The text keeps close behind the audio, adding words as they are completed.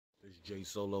Jay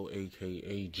Solo,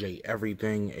 aka Jay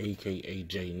Everything, aka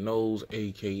Jay Knows,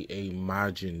 aka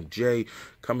Majin J,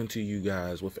 coming to you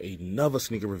guys with another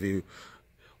sneaker review.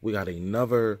 We got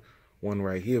another one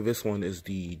right here. This one is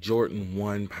the Jordan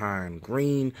 1 Pine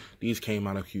Green. These came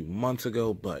out a few months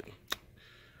ago, but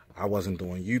I wasn't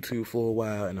doing YouTube for a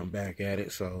while, and I'm back at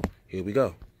it, so here we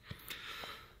go.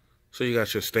 So you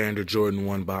got your standard Jordan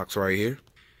 1 box right here.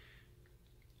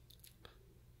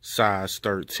 Size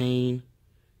 13.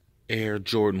 Air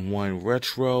Jordan 1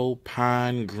 Retro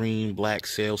Pine Green Black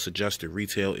Sale. Suggested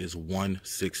retail is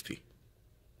 $160.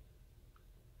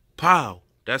 Pow!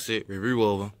 That's it. Review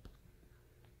over.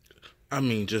 I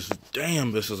mean, just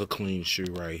damn, this is a clean shoe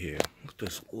right here. Look at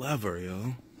this leather,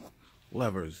 yo.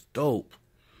 Leather is dope.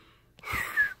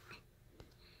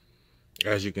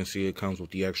 As you can see, it comes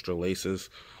with the extra laces.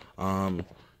 A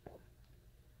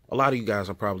lot of you guys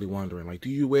are probably wondering, like, do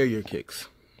you wear your kicks?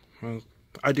 Well,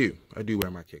 I do. I do wear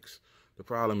my kicks. The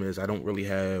problem is I don't really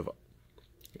have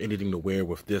anything to wear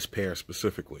with this pair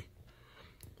specifically.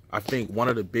 I think one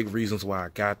of the big reasons why I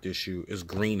got this shoe is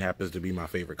green happens to be my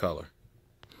favorite color.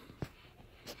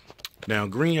 Now,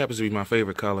 green happens to be my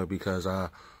favorite color because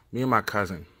me and my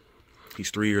cousin,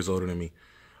 he's 3 years older than me,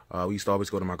 we used to always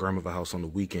go to my grandmother's house on the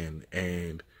weekend,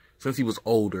 and since he was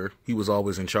older, he was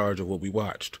always in charge of what we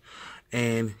watched.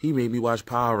 And he made me watch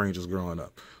Power Rangers growing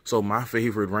up. So my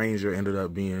favorite Ranger ended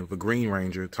up being the Green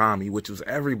Ranger, Tommy, which was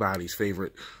everybody's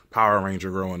favorite Power Ranger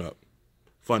growing up.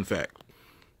 Fun fact.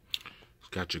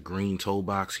 Got your green toe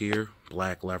box here,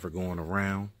 black leather going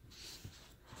around,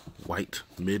 white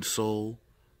midsole,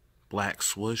 black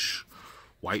swoosh,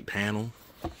 white panel.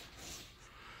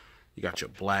 You got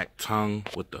your black tongue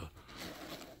with the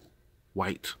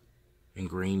white and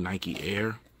green Nike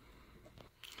Air.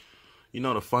 You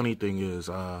know, the funny thing is,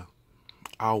 I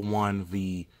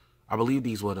believe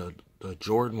these were the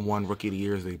Jordan 1 Rookie of the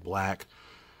Years. They black,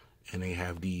 and they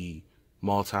have the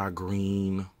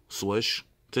multi-green swoosh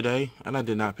today. And I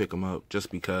did not pick them up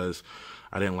just because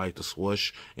I didn't like the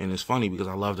swoosh. And it's funny because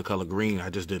I love the color green. I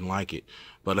just didn't like it.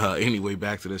 But anyway,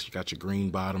 back to this. You got your green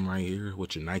bottom right here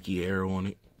with your Nike Air on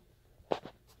it.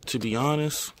 To be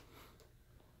honest,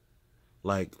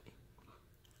 like,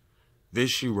 this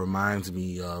shoe reminds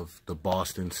me of the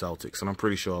Boston Celtics, and I'm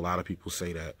pretty sure a lot of people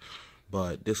say that,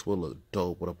 but this will look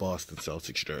dope with a Boston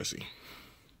Celtics jersey.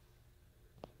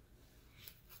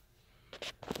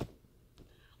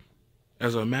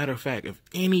 As a matter of fact, if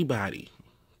anybody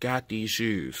got these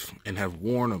shoes and have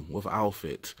worn them with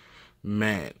outfits,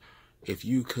 man, if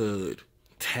you could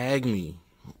tag me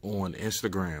on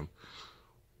Instagram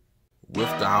with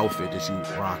the outfit that you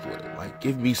rock with it. Like,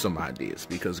 give me some ideas,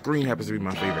 because green happens to be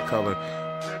my favorite color.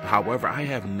 However, I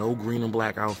have no green and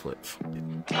black outfits.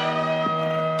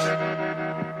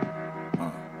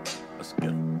 Let's get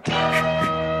it.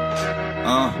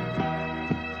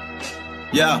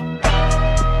 Yeah.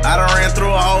 I done ran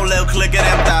through a whole little clique of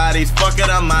them thotties. Fuck it,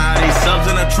 I'm outie. Subs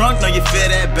in the trunk, know you feel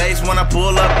that bass when I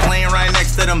pull up, playing right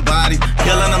next to them bodies.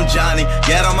 Killing them Johnny,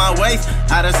 get on my waist.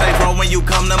 How to say bro when you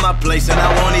come to my place, and I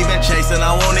won't even chase, and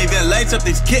I won't even lace up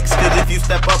these kicks, cause if you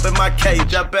step up in my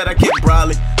cage, I bet I kick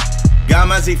Brawley. Got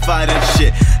my Z fighting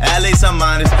shit, at least I'm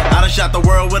honest. I done shot the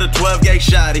world with a 12-gauge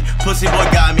shotty. Pussy boy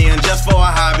got me, and just for a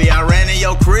hobby, I ran in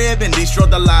your crib and destroyed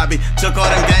the lobby. Took all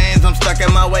them games, I'm stuck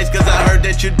in my waist, cause I heard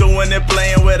that you doing it,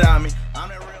 playing without me. I'm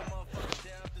that real motherfucker,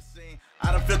 tear up the scene.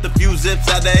 I done flipped a few zips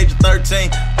at the age of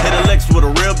 13. Hit a licks with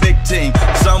a real big team.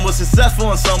 Some was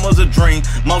successful and some was a dream.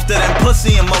 Most of them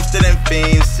pussy and most of them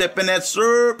fiends. Sipping that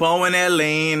syrup, pouring that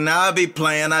lean. I be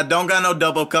playing, I don't got no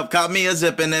double cup. Caught me a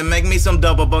zipping and make me some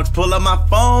double bucks. Pull up my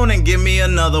phone and give me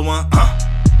another one.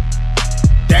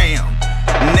 Damn,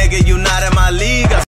 nigga, you not in my league.